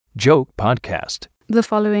Joke Podcast. The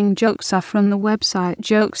following jokes are from the website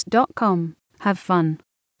jokes.com. Have fun.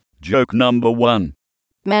 Joke number 1.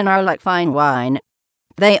 Men are like fine wine.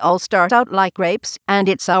 They all start out like grapes, and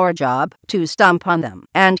it's our job to stomp on them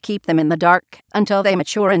and keep them in the dark until they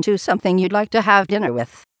mature into something you'd like to have dinner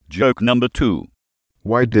with. Joke number 2.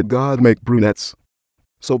 Why did God make brunettes?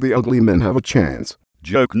 So the ugly men have a chance.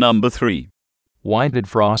 Joke number 3. Why did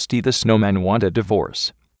Frosty the Snowman want a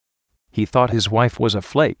divorce? He thought his wife was a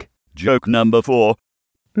flake. Joke number 4.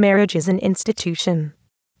 Marriage is an institution.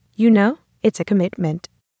 You know, it's a commitment.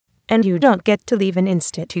 And you don't get to leave an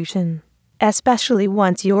institution, especially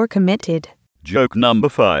once you're committed. Joke number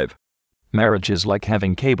 5. Marriage is like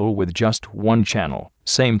having cable with just one channel.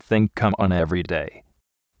 Same thing come on every day.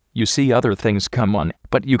 You see other things come on,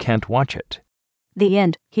 but you can't watch it. The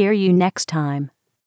end. Hear you next time.